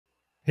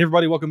Hey,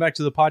 everybody, welcome back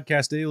to the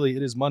Podcast Daily.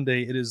 It is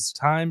Monday. It is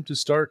time to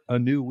start a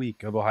new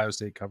week of Ohio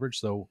State coverage.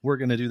 So we're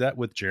going to do that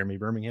with Jeremy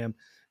Birmingham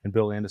and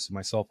Bill Landis and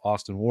myself,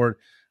 Austin Ward.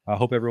 I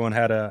hope everyone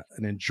had an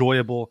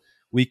enjoyable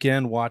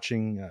weekend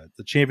watching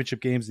the championship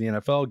games in the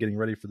NFL, getting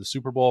ready for the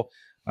Super Bowl.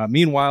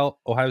 Meanwhile,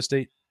 Ohio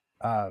State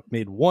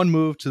made one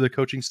move to the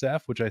coaching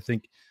staff, which I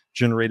think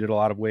generated a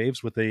lot of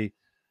waves with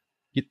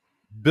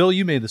Bill,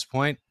 you made this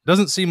point.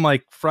 Doesn't seem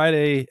like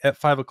Friday at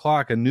 5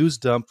 o'clock, a news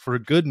dump for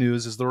good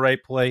news is the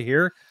right play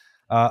here.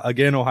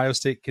 Again, Ohio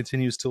State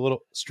continues to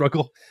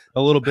struggle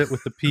a little bit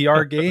with the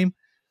PR game.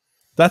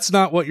 That's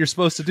not what you're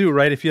supposed to do,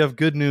 right? If you have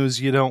good news,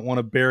 you don't want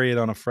to bury it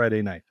on a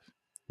Friday night.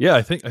 Yeah,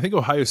 I think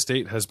Ohio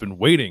State has been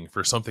waiting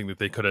for something that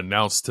they could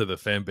announce to the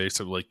fan base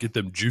to get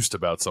them juiced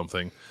about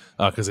something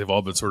because they've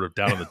all been sort of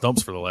down in the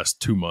dumps for the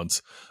last 2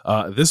 months.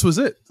 This was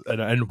it,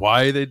 and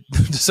why they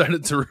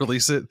decided to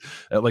release it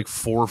at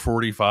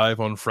 4:45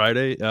 on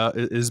Friday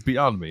is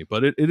beyond me.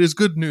 But it is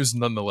good news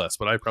nonetheless.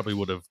 But I probably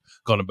would have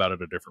gone about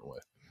it a different way.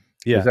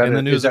 Yeah,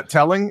 is that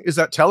telling? Is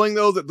that telling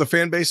though that the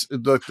fan base,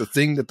 the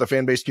thing that the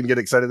fan base can get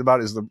excited about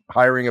is the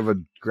hiring of a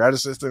grad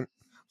assistant?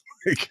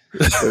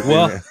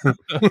 Well,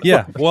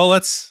 yeah. Well,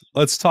 let's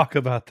talk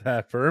about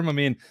that, Firm. I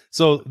mean,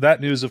 so that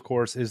news, of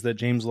course, is that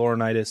James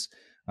Laurinaitis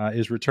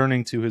is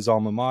returning to his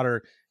alma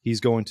mater.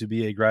 He's going to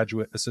be a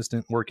graduate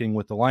assistant working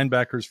with the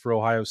linebackers for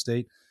Ohio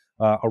State,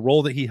 a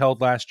role that he held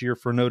last year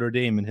for Notre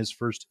Dame in his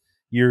first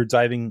year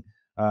diving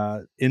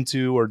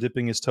into or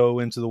dipping his toe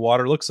into the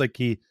water. Looks like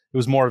it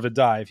was more of a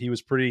dive. He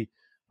was pretty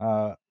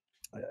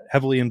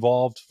heavily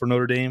involved for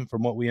Notre Dame,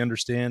 from what we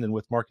understand, and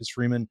with Marcus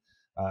Freeman,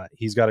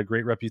 he's got a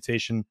great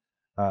reputation.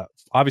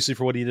 Obviously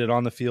for what he did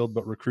on the field,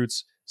 but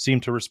recruits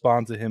seem to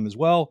respond to him as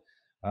well.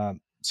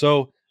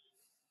 So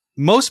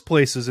most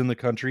places in the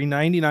country,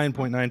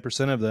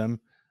 99.9% of them,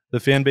 the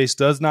fan base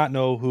does not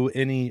know who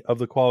any of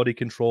the quality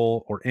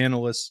control or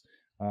analysts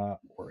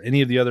or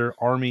any of the other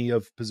army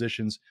of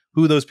positions,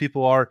 who those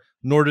people are,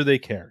 nor do they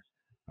care.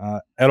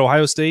 At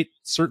Ohio State,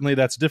 certainly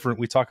that's different.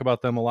 We talk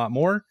about them a lot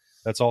more.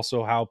 That's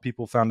also how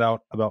people found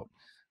out about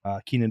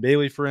Keenan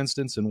Bailey, for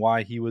instance, and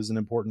why he was an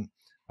important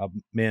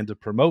man to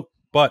promote.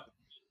 But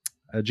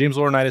James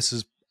Laurinaitis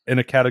is in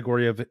a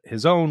category of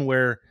his own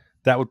where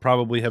that would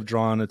probably have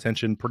drawn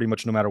attention pretty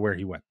much no matter where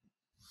he went.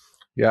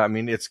 Yeah, I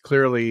mean, it's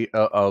clearly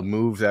a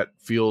move that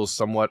feels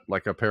somewhat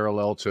like a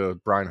parallel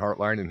to Brian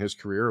Hartline in his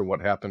career, and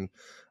what happened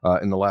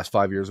in the last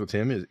 5 years with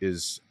him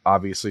is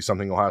obviously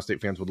something Ohio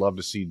State fans would love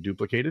to see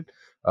duplicated.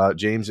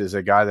 James is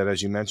a guy that,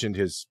 as you mentioned,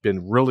 has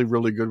been really,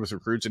 really good with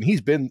recruits, and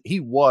he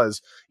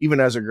was, even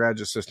as a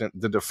graduate assistant,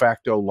 the de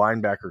facto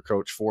linebacker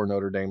coach for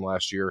Notre Dame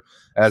last year,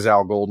 as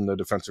Al Golden, the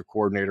defensive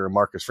coordinator, and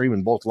Marcus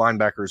Freeman, both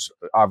linebackers,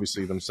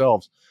 obviously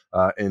themselves,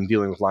 in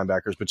dealing with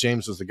linebackers. But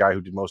James was the guy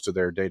who did most of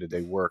their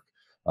day-to-day work.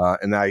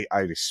 And I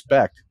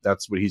expect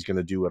that's what he's going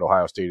to do at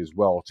Ohio State as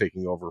well,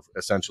 taking over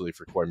essentially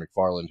for Coy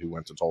McFarland, who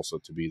went to Tulsa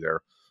to be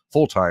their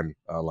full-time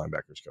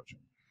linebackers coach.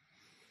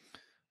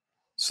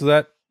 So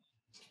that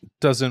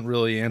doesn't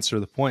really answer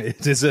the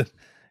point. Is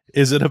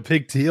it a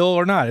big deal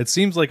or not? It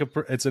seems like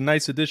it's a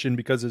nice addition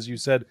because, as you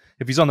said,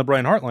 if he's on the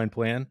Brian Hartline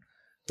plan,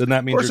 then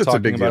that means you're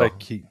talking about a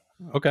key.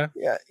 Okay.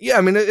 Yeah.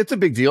 I mean, it's a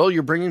big deal.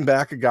 You're bringing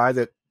back a guy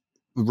that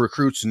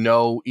recruits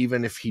know,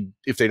 even if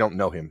they don't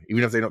know him,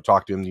 even if they don't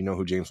talk to him, you know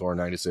who James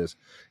Laurinaitis is.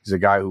 He's a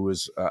guy who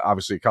was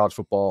obviously a college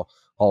football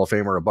Hall of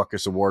Famer, a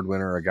Buckeyes Award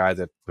winner, a guy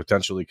that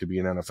potentially could be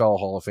an NFL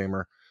Hall of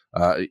Famer.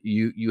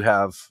 You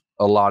have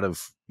a lot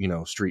of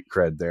street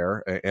cred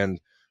there, and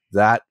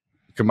that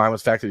combined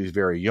with the fact that he's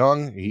very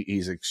young,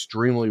 he's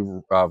extremely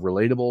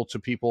relatable to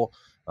people,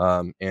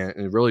 and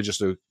really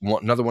just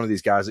another one of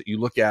these guys that you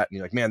look at and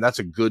you're like, man, that's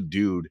a good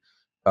dude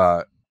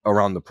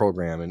around the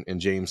program. And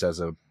James as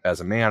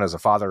a man, as a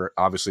father,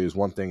 obviously is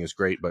one thing, is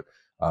great, but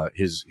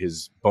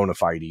his bona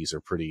fides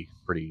are pretty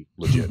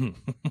legit.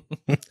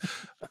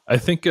 I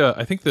think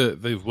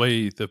the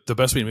way the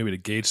best way maybe to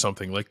gauge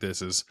something like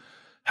this is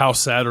how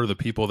sad are the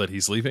people that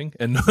he's leaving,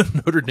 and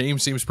Notre Dame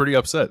seems pretty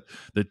upset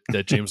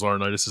that James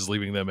Laurinaitis is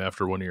leaving them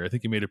after 1 year. I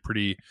think he made a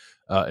pretty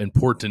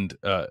important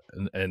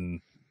and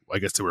I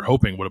guess they were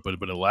hoping would have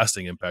been a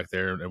lasting impact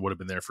there and would have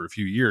been there for a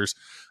few years.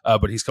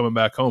 But he's coming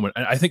back home, and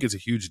I think it's a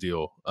huge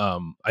deal.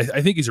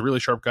 I think he's a really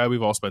sharp guy.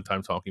 We've all spent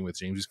time talking with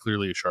James. He's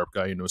clearly a sharp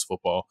guy. He knows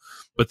football.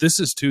 But this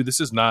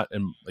is not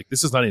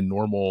a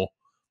normal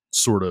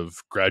sort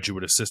of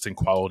graduate assistant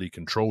quality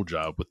control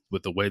job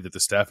with the way that the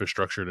staff is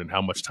structured and how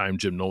much time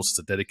Jim Knowles has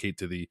to dedicate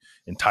to the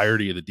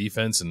entirety of the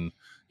defense. And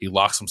he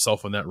locks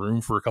himself in that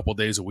room for a couple of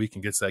days a week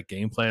and gets that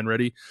game plan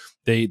ready.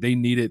 They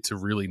needed to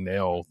really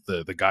nail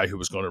the guy who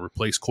was going to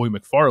replace Coy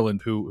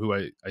McFarland, who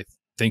I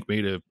think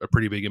made a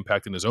pretty big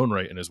impact in his own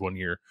right in his 1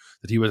 year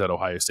that he was at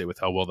Ohio State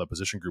with how well that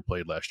position group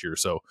played last year.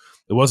 So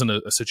it wasn't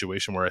a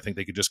situation where I think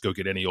they could just go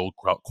get any old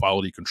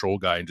quality control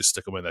guy and just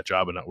stick him in that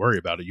job and not worry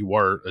about it. You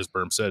are, as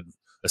Berm said,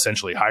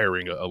 essentially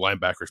hiring a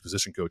linebackers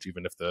position coach,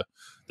 even if the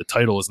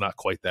title is not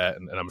quite that.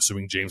 And I'm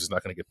assuming James is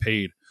not going to get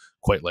paid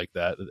quite like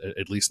that,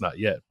 at least not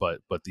yet.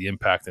 But the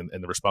impact and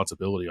the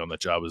responsibility on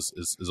that job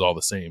is all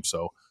the same.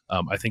 So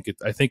I think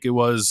it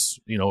was,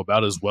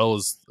 about as well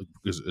as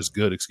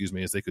good,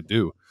 as they could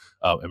do,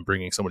 and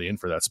bringing somebody in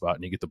for that spot,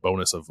 and you get the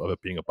bonus of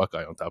it being a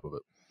Buckeye on top of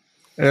it.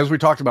 And as we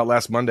talked about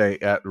last Monday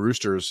at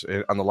Roosters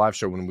on the live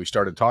show, when we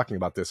started talking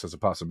about this as a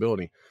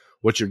possibility,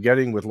 what you're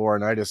getting with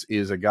Laurinaitis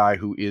is a guy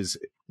who is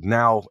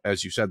now,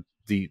 as you said,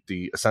 the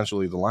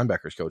essentially the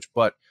linebackers coach.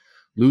 But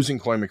losing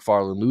Coy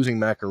McFarland, losing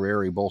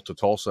McArary both to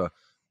Tulsa,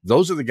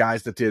 those are the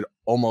guys that did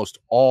almost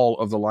all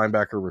of the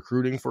linebacker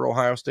recruiting for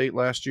Ohio State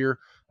last year.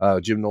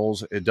 Jim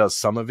Knowles, it does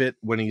some of it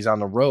when he's on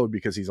the road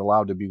because he's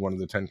allowed to be one of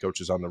the 10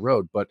 coaches on the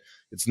road, but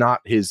it's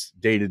not his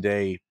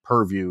day-to-day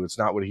purview. It's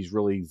not what he's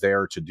really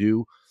there to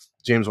do.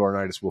 James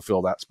Laurinaitis will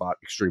fill that spot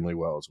extremely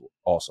well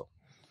also.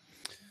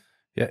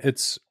 Yeah,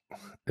 it's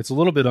a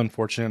little bit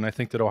unfortunate. And I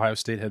think that Ohio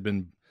State had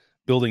been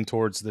building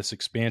towards this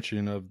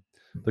expansion of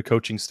the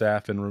coaching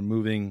staff and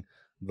removing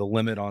the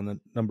limit on the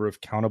number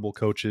of countable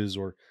coaches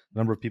or the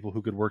number of people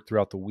who could work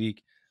throughout the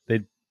week.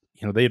 They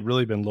had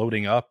really been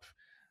loading up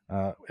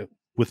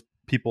with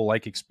people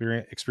like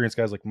experienced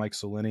guys like Mike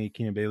Solini.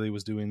 Keenan Bailey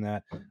was doing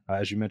that.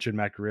 As you mentioned,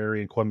 Matt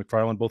Guerreri and Coy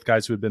McFarland, both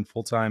guys who had been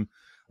full-time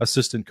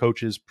assistant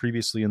coaches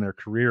previously in their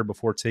career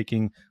before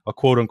taking a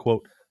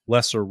quote-unquote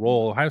lesser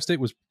role. Ohio State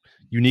was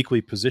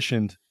uniquely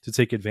positioned to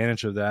take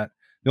advantage of that.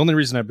 The only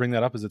reason I bring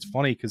that up is it's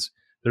funny because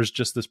there's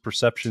just this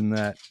perception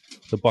that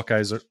the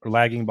Buckeyes are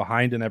lagging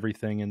behind in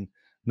everything and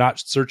not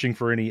searching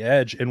for any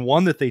edge. And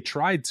one that they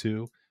tried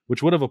to,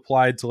 which would have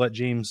applied to let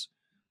James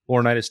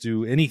Laurinaitis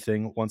do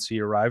anything once he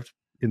arrived,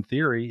 in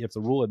theory, if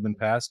the rule had been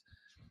passed,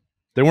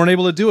 they weren't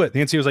able to do it. The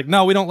NCAA was like,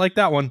 no, we don't like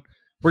that one.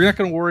 We're not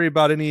going to worry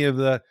about any of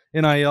the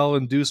NIL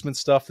inducement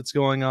stuff that's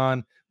going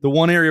on. The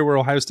one area where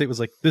Ohio State was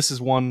like, this is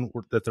one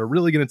that they're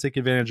really going to take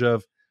advantage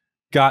of,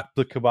 got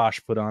the kibosh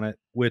put on it,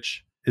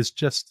 which is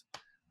just,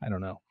 I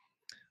don't know,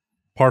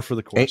 par for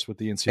the course with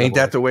the NCAA. Ain't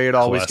that the way it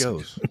always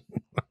goes?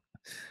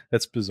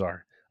 That's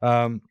bizarre.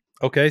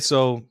 Okay,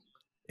 so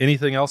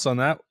anything else on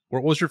that?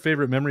 What was your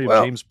favorite memory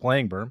of James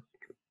playing, Berm?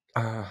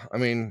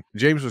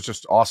 James was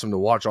just awesome to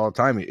watch all the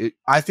time.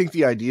 I think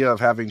the idea of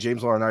having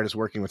James Laurinaitis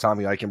working with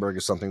Tommy Eichenberg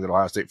is something that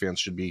Ohio State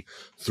fans should be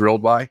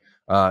thrilled by.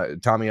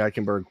 Tommy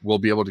Eichenberg will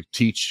be able to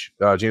teach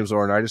James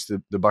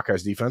Laurinaitis the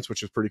Buckeyes defense,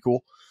 which is pretty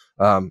cool.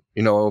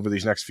 Over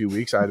these next few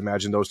weeks, I'd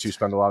imagine those two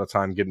spend a lot of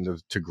time getting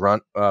to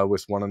grunt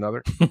with one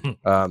another.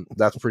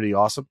 That's pretty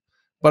awesome.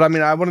 But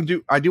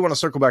I do want to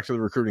circle back to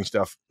the recruiting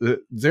stuff.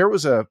 There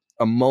was a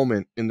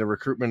moment in the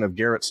recruitment of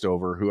Garrett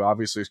Stover, who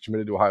obviously is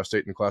committed to Ohio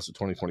State in the class of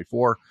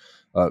 2024,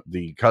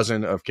 the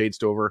cousin of Cade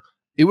Stover.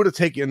 It would have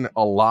taken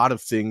a lot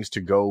of things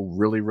to go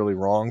really, really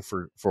wrong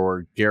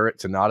for Garrett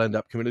to not end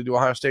up committed to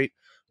Ohio State.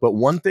 But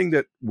one thing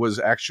that was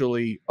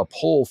actually a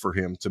pull for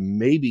him to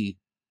maybe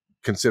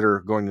consider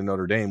going to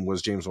Notre Dame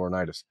was James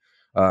Laurinaitis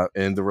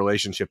and the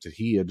relationship that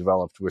he had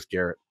developed with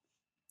Garrett.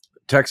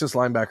 Texas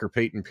linebacker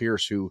Peyton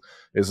Pierce, who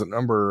is the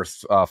number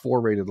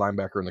 4 rated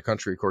linebacker in the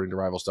country, according to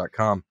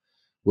Rivals.com,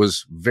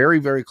 was very,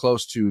 very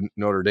close to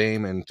Notre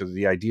Dame and to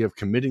the idea of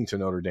committing to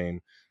Notre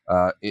Dame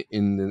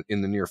in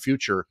the near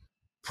future,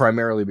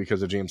 primarily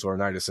because of James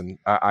Laurinaitis. And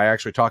I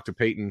actually talked to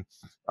Peyton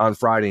on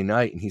Friday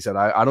night, and he said,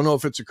 I don't know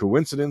if it's a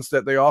coincidence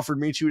that they offered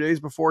me 2 days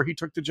before he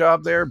took the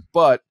job there,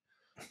 but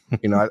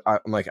I'm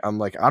like,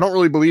 I don't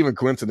really believe in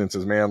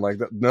coincidences, man. Like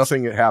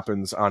nothing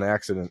happens on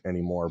accident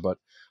anymore. But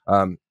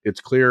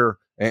it's clear,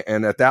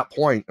 and at that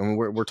point, and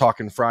we're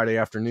talking Friday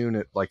afternoon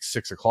at like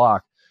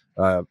 6:00.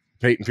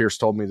 Peyton Pierce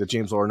told me that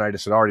James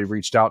Laurinaitis had already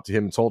reached out to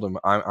him and told him,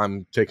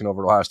 I'm taking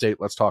over Ohio State.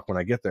 Let's talk when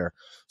I get there.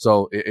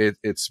 So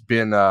it's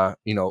been,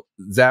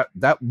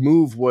 that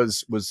move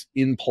was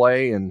in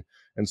play and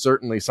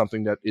certainly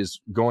something that is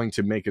going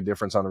to make a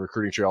difference on the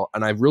recruiting trail.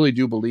 And I really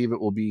do believe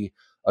it will be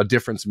a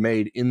difference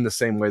made in the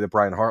same way that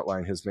Brian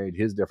Hartline has made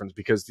his difference,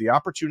 because the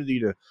opportunity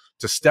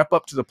to step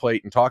up to the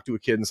plate and talk to a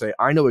kid and say,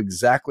 I know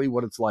exactly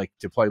what it's like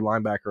to play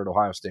linebacker at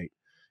Ohio State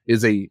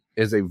is a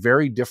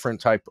very different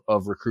type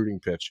of recruiting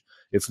pitch.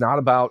 It's not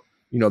about,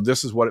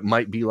 this is what it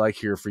might be like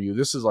here for you.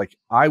 This is like,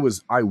 I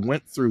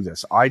went through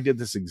this. I did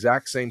this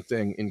exact same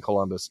thing in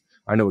Columbus.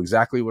 I know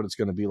exactly what it's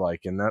going to be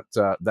like. And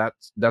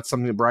that's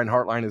something that Brian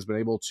Hartline has been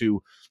able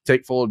to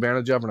take full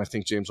advantage of. And I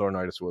think James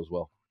Laurinaitis will as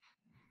well.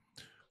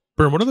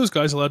 Berm, what are those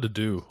guys allowed to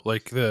do?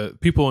 Like the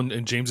people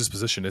in James's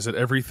position, is it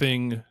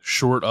everything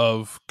short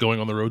of going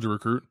on the road to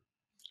recruit?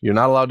 You're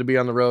not allowed to be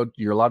on the road.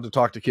 You're allowed to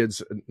talk to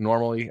kids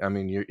normally. I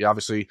mean, you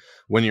obviously,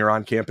 when you're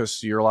on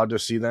campus, you're allowed to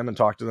see them and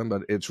talk to them,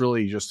 but it's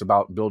really just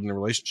about building a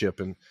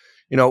relationship. And,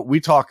 we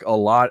talk a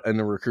lot in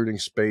the recruiting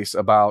space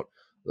about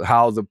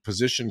how the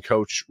position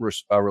coach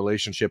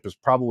relationship is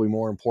probably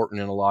more important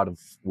in a lot of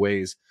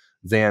ways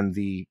than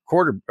the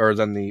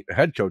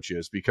head coach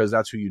is, because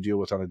that's who you deal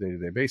with on a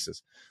day-to-day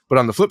basis. But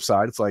on the flip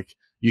side, it's like,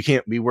 you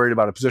can't be worried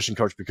about a position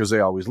coach because they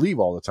always leave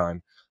all the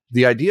time.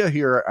 The idea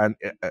here,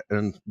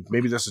 and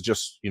maybe this is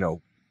just,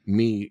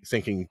 me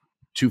thinking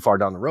too far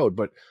down the road,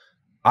 but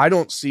I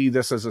don't see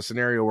this as a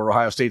scenario where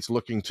Ohio State's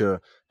looking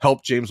to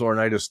help James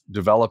Laurinaitis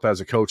develop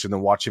as a coach and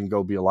then watch him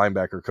go be a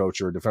linebacker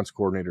coach or a defense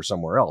coordinator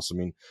somewhere else. I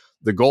mean,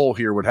 the goal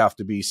here would have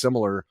to be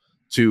similar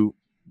to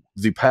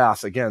the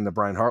path, again, that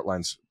Brian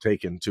Hartline's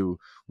taken to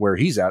where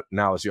he's at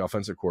now as the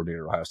offensive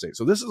coordinator at Ohio State.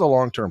 So this is a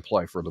long-term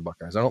play for the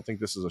Buckeyes. I don't think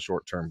this is a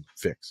short-term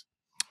fix.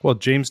 Well,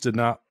 James did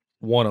not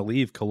want to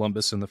leave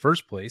Columbus in the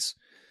first place.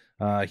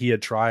 He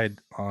had tried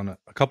on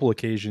a couple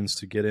occasions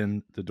to get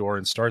in the door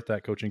and start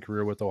that coaching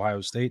career with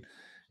Ohio State.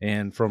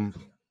 And from,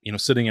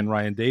 sitting in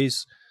Ryan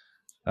Day's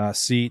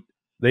seat,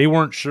 they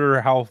weren't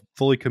sure how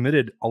fully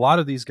committed. A lot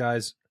of these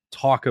guys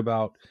talk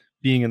about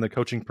being in the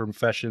coaching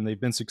profession. They've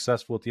been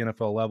successful at the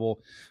NFL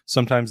level.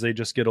 Sometimes they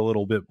just get a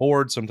little bit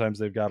bored. Sometimes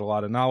they've got a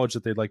lot of knowledge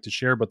that they'd like to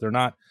share, but they're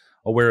not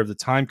aware of the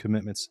time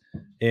commitments.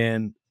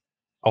 And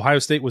Ohio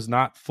State was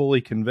not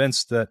fully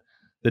convinced that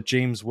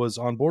James was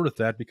on board with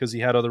that because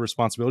he had other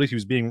responsibilities. He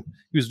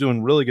was doing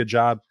a really good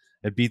job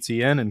at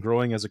BTN and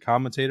growing as a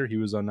commentator. He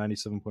was on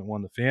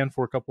 97.1 The Fan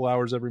for a couple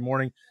hours every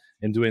morning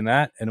and doing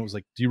that. And it was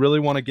like, do you really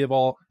want to give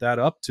all that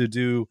up to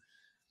do,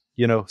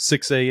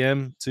 6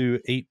 a.m. to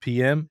 8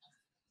 p.m.,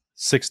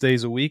 6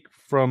 days a week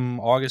from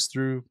August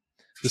through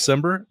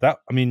December?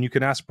 You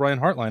can ask Brian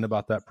Hartline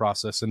about that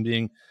process and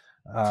being,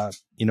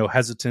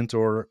 hesitant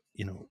or,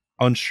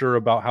 unsure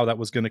about how that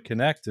was going to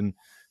connect and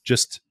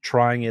just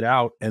trying it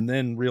out and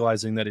then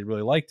realizing that he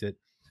really liked it.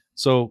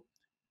 So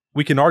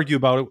we can argue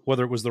about it,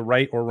 whether it was the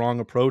right or wrong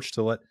approach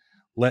to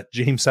let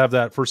James have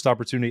that first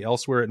opportunity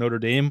elsewhere at Notre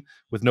Dame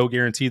with no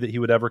guarantee that he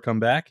would ever come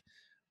back.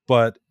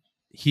 But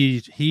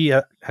he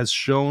has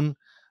shown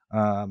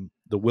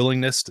the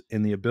willingness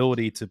and the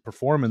ability to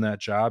perform in that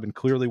job and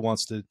clearly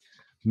wants to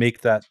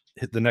make that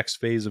hit the next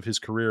phase of his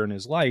career in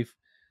his life.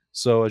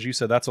 So as you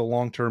said, that's a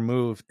long-term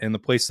move. And the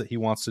place that he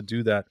wants to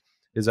do that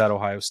is at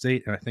Ohio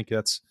State. And I think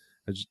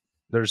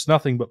there's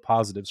nothing but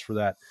positives for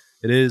that.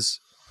 It is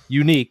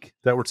unique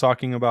that we're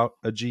talking about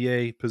a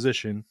GA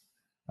position.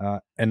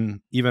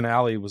 And even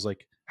Allie was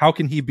like, how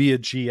can he be a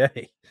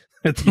GA?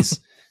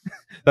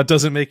 That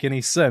doesn't make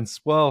any sense.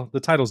 Well, the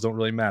titles don't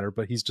really matter,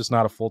 but he's just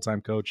not a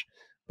full-time coach,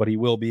 but he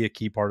will be a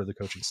key part of the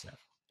coaching staff.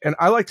 And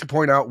I like to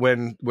point out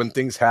when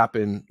things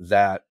happen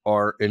that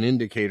are an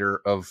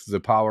indicator of the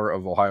power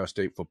of Ohio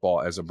State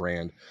football as a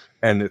brand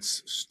and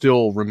its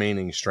still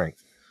remaining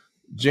strength.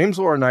 James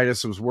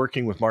Laurinaitis was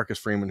working with Marcus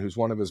Freeman, who's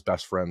one of his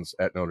best friends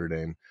at Notre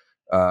Dame.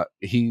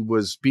 He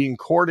was being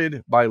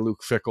courted by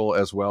Luke Fickell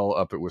as well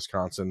up at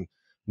Wisconsin,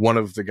 one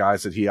of the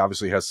guys that he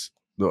obviously has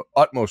the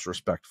utmost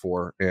respect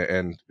for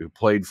and who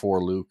played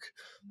for Luke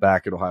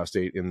back at Ohio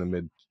State in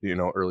the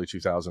early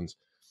 2000s.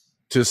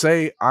 To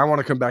say, I want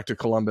to come back to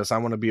Columbus, I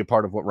want to be a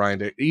part of what Ryan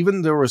Day,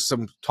 even there was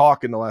some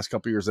talk in the last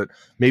couple of years that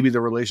maybe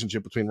the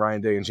relationship between Ryan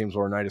Day and James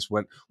Laurinaitis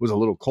was a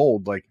little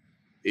cold. Like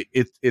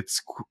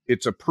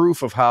it's a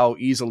proof of how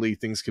easily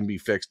things can be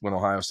fixed when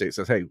Ohio State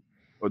says, hey,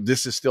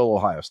 this is still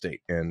Ohio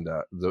State, and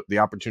the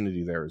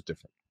opportunity there is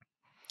different.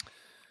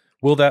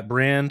 Will that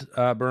brand,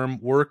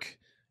 Berm, work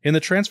in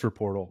the transfer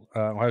portal?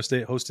 Ohio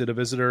State hosted a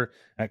visitor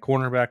at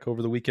cornerback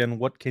over the weekend.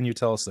 What can you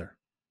tell us there?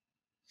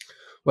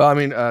 Well,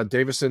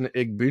 Davison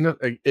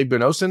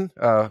Igbinosun,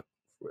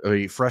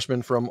 a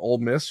freshman from Ole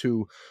Miss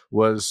who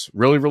was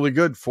really, really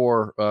good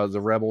for the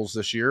Rebels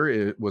this year.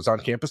 It was on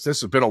campus.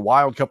 This has been a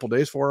wild couple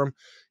days for him.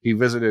 He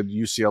visited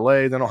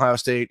UCLA, then Ohio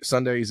State.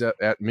 Sunday he's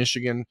at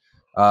Michigan.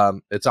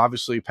 It's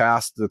obviously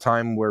past the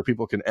time where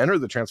people can enter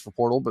the transfer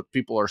portal, but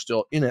people are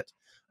still in it.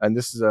 And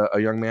this is a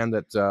young man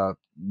that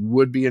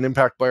would be an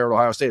impact player at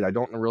Ohio State. I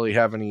don't really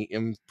have any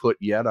input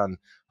yet on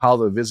how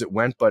the visit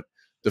went, but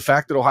the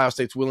fact that Ohio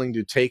State's willing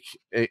to take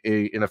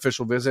an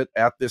official visit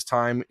at this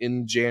time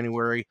in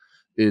January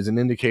is an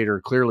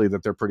indicator clearly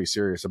that they're pretty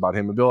serious about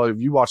him. And Bill,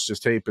 if you watched his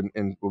tape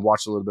and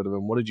watched a little bit of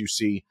him, what did you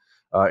see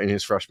in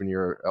his freshman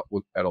year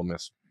at Ole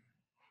Miss?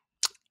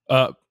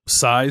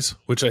 Size,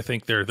 which I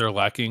think they're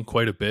lacking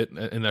quite a bit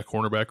in that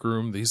cornerback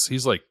room.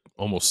 He's like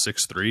almost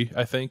 6'3",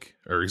 I think,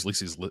 or at least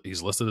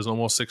he's listed as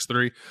almost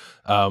 6'3".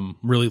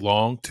 Really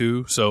long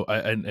too. So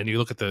and you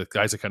look at the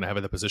guys that kind of have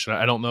in the position.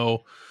 I don't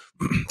know.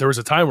 There was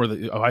a time where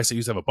Ohio State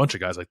used to have a bunch of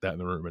guys like that in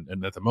the room,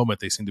 and at the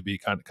moment they seem to be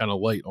kind of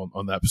light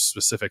on that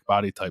specific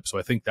body type. So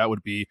I think that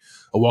would be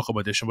a welcome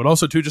addition, but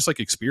also too just like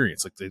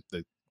experience.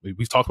 Like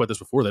we've talked about this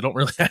before. They don't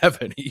really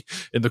have any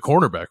in the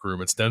cornerback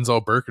room. It's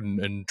Denzel Burke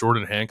and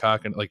Jordan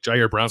Hancock, and like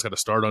Jair Brown's got a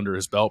start under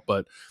his belt,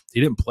 but he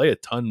didn't play a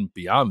ton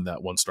beyond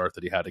that one start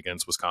that he had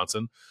against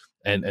Wisconsin.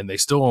 And they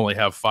still only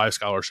have 5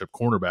 scholarship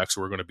cornerbacks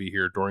who are going to be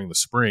here during the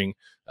spring.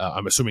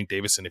 I'm assuming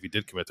Davison, if he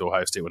did commit to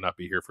Ohio State, would not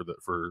be here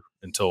for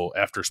until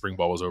after spring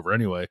ball was over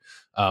anyway.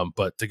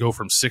 But to go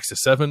from 6 to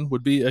 7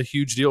 would be a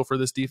huge deal for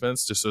this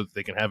defense, just so that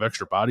they can have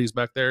extra bodies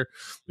back there.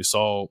 We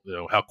saw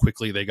how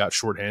quickly they got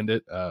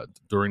shorthanded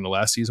during the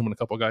last season when a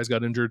couple of guys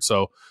got injured.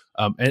 So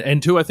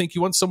and two, I think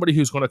you want somebody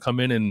who's going to come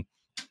in and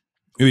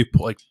maybe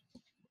like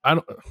I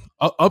don't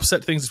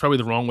upset things is probably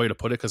the wrong way to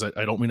put it, because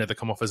I don't mean that to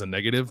come off as a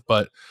negative,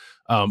 but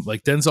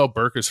like Denzel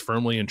Burke is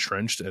firmly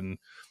entrenched, and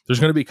there's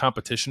going to be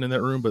competition in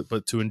that room,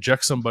 but to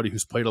inject somebody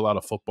who's played a lot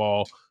of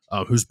football,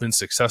 who's been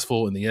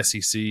successful in the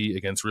SEC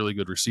against really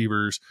good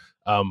receivers,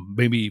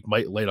 maybe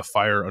might light a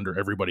fire under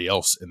everybody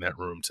else in that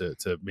room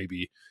to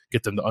maybe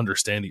get them to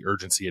understand the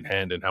urgency at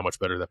hand and how much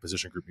better that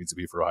position group needs to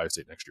be for Ohio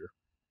State next year.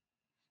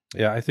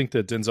 Yeah, I think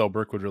that Denzel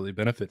Burke would really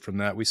benefit from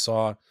that. We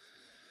saw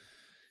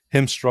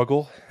him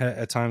struggle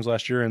at times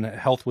last year, and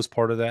health was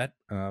part of that.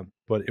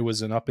 But it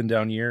was an up and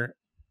down year.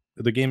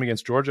 The game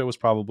against Georgia was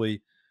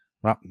probably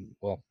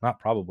not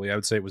probably. I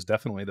would say it was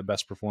definitely the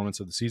best performance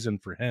of the season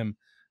for him.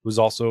 It was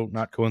also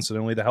not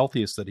coincidentally the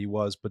healthiest that he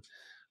was. But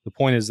the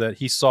point is that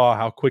he saw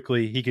how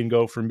quickly he can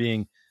go from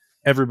being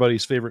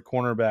everybody's favorite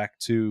cornerback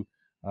to,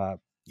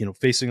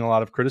 facing a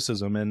lot of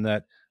criticism, and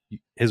that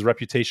his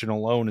reputation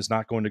alone is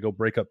not going to go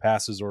break up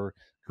passes or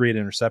create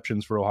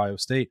interceptions for Ohio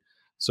State.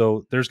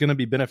 So there's going to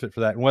be benefit for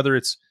that. And whether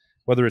it's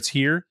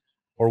here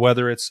or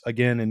whether it's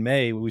again in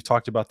May, we've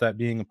talked about that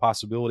being a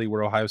possibility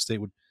where Ohio State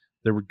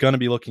they were going to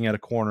be looking at a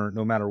corner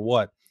no matter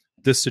what.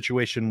 This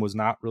situation was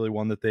not really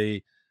one that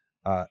they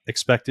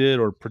expected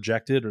or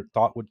projected or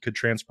thought could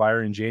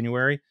transpire in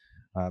January.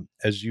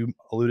 As you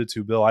alluded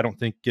to, Bill, I don't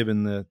think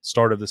given the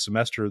start of the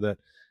semester that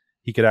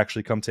he could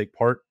actually come take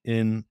part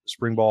in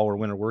spring ball or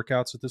winter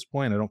workouts at this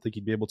point. I don't think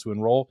he'd be able to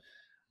enroll.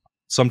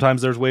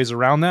 Sometimes there's ways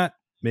around that.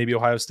 Maybe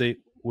Ohio State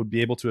would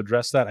be able to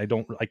address that.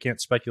 I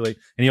can't speculate.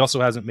 And he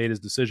also hasn't made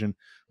his decision.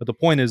 But the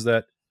point is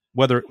that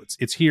whether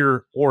it's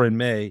here or in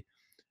May,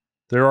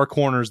 there are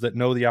corners that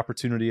know the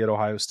opportunity at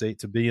Ohio State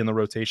to be in the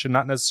rotation,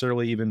 not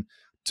necessarily even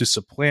to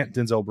supplant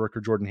Denzel Burke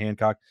or Jordan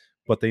Hancock,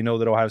 but they know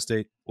that Ohio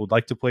State would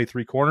like to play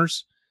three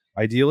corners,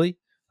 ideally,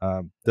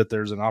 that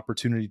there's an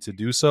opportunity to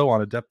do so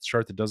on a depth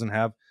chart that doesn't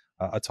have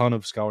a ton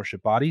of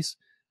scholarship bodies.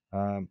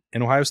 And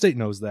Ohio State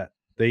knows that.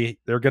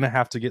 They're going to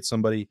have to get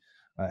somebody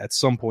at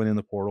some point in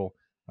the portal.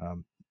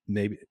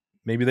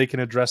 Maybe they can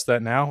address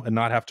that now and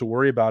not have to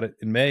worry about it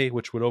in May,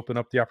 which would open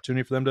up the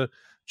opportunity for them to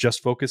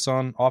just focus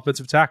on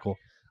offensive tackle.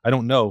 I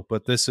don't know,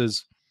 but this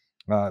is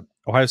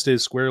Ohio State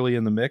is squarely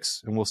in the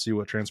mix, and we'll see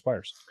what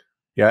transpires.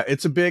 Yeah,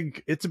 it's a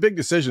big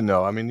decision,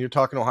 though. I mean, you're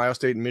talking Ohio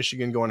State and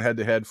Michigan going head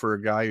to head for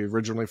a guy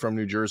originally from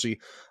New Jersey.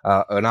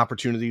 An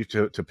opportunity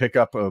to pick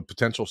up a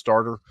potential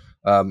starter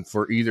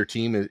for either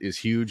team is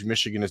huge.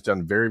 Michigan has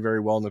done very, very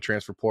well in the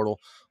transfer portal.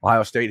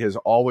 Ohio State has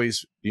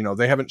always,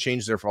 they haven't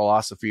changed their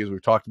philosophy, as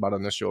we've talked about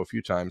on this show a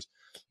few times.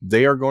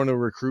 They are going to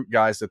recruit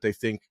guys that they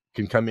think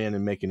can come in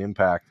and make an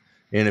impact.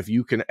 And if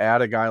you can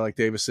add a guy like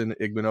Davison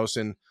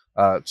Igbinosun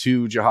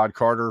to Jihad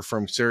Carter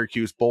from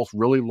Syracuse, both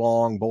really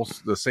long,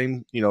 both the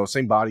same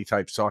body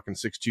types, talking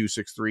 6'2",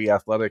 6'3",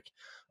 athletic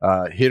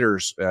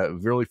hitters,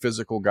 really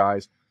physical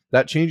guys,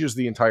 that changes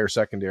the entire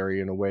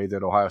secondary in a way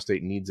that Ohio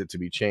State needs it to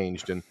be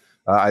changed. And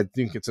I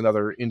think it's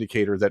another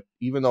indicator that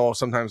even though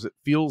sometimes it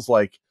feels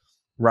like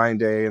Ryan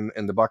Day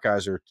and the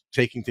Buckeyes are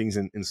taking things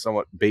in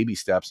somewhat baby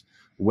steps,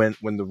 when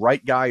the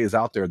right guy is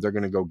out there, they're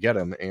going to go get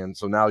him. And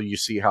so now you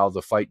see how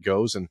the fight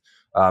goes. And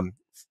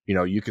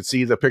you could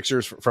see the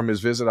pictures from his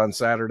visit on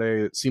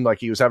Saturday. It seemed like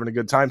he was having a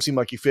good time, seemed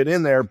like he fit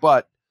in there,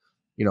 but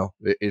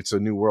it's a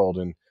new world,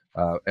 and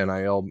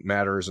NIL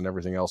matters and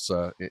everything else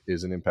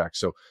is an impact.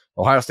 So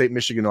Ohio State,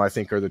 Michigan, I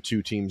think, are the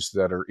two teams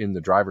that are in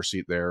the driver's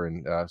seat there.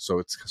 And so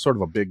it's sort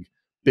of a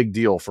big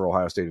deal for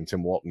Ohio State and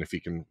Tim Walton, if he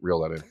can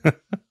reel that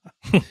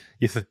in.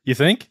 You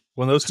think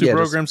when those two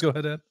programs go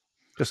head to head?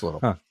 Just a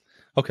little. Huh.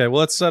 Okay, well,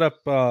 let's set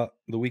up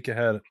the week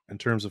ahead in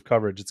terms of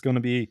coverage. It's going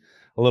to be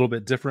a little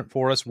bit different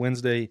for us.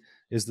 Wednesday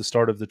is the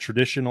start of the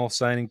traditional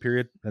signing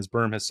period. As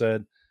Berm has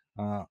said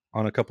on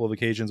a couple of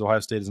occasions, Ohio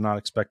State is not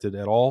expected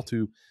at all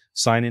to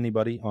sign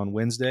anybody on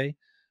Wednesday.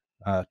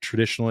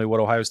 Traditionally,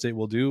 what Ohio State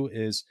will do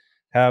is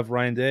have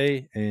Ryan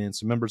Day and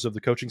some members of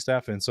the coaching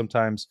staff and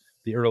sometimes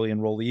the early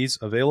enrollees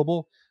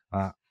available.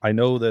 I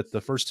know that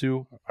the first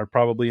two are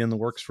probably in the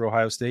works for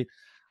Ohio State,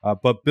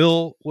 but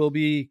Bill will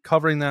be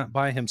covering that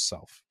by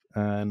himself,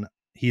 and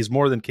he's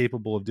more than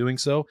capable of doing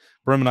so.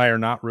 Berm and I are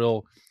not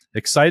real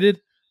excited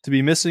to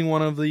be missing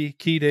one of the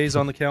key days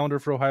on the calendar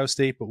for Ohio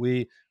State, but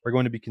we are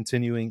going to be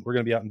continuing. We're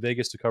going to be out in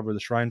Vegas to cover the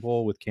Shrine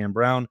Bowl with Cam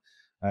Brown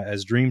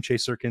as Dream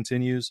Chaser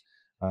continues.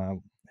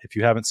 If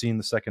you haven't seen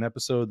the second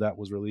episode, that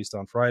was released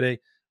on Friday.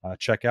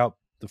 Check out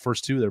the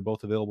first two. They're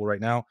both available right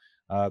now.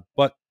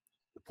 But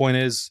the point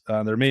is,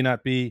 there may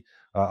not be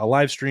a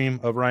live stream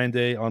of Ryan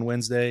Day on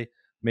Wednesday,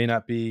 may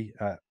not be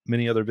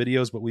many other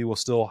videos, but we will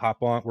still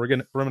hop on.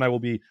 Berm and I will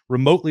be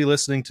remotely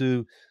listening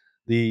to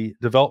the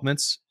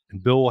developments,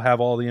 and Bill will have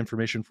all the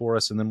information for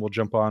us, and then we'll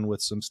jump on with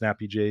some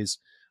Snappy Jays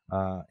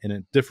in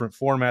a different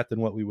format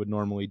than what we would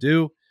normally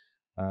do.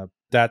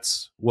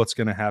 That's what's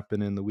going to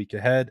happen in the week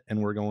ahead,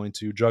 and we're going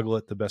to juggle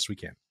it the best we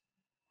can.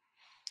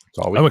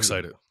 I'm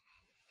excited.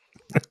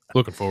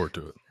 Looking forward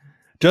to it.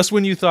 Just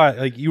when you thought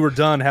like you were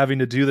done having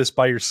to do this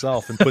by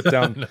yourself and put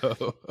down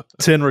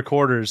 10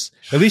 recorders,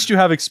 at least you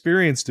have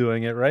experience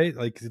doing it, right?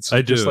 Like it's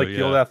just like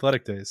the old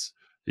athletic days.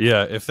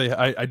 Yeah, if they,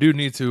 I do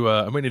need to.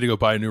 I might need to go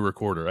buy a new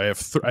recorder. I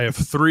have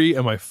 3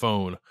 on my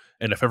phone,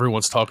 and if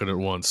everyone's talking at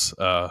once,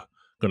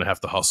 gonna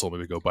have to hustle.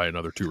 Maybe go buy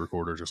another 2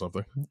 recorders or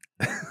something.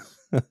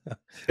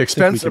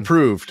 Expense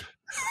approved.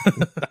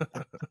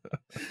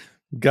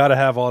 Got to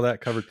have all that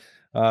covered,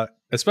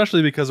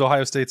 especially because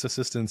Ohio State's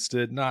assistants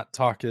did not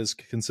talk as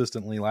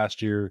consistently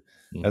last year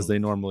as they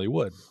normally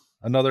would.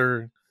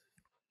 Another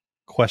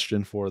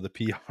question for the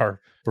PR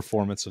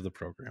performance of the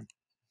program.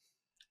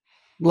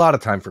 A lot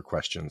of time for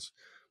questions,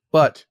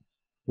 but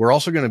we're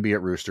also going to be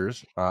at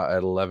Roosters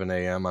at 11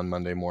 a.m. on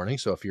Monday morning.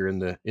 So if you're in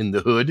the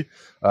hood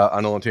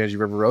on Olentangy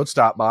River Road,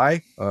 stop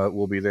by.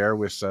 We'll be there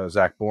with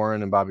Zach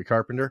Boren and Bobby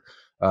Carpenter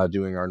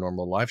doing our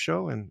normal live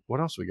show. And what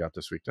else we got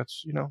this week?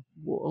 That's a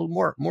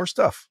little more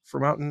stuff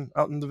from out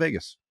in the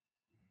Vegas.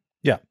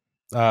 Yeah,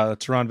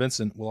 Teron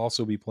Vincent will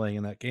also be playing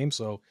in that game,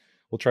 so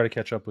we'll try to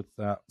catch up with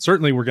that.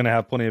 Certainly, we're going to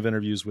have plenty of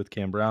interviews with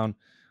Cam Brown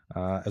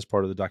as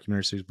part of the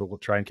documentary series, but we'll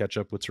try and catch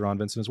up with Teron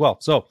Vincent as well.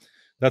 So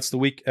that's the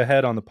week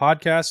ahead on the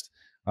podcast.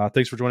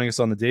 Thanks for joining us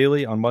on the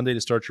Daily on Monday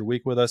to start your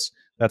week with us.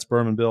 That's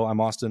Berman Bill. I'm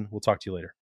Austin. We'll talk to you later.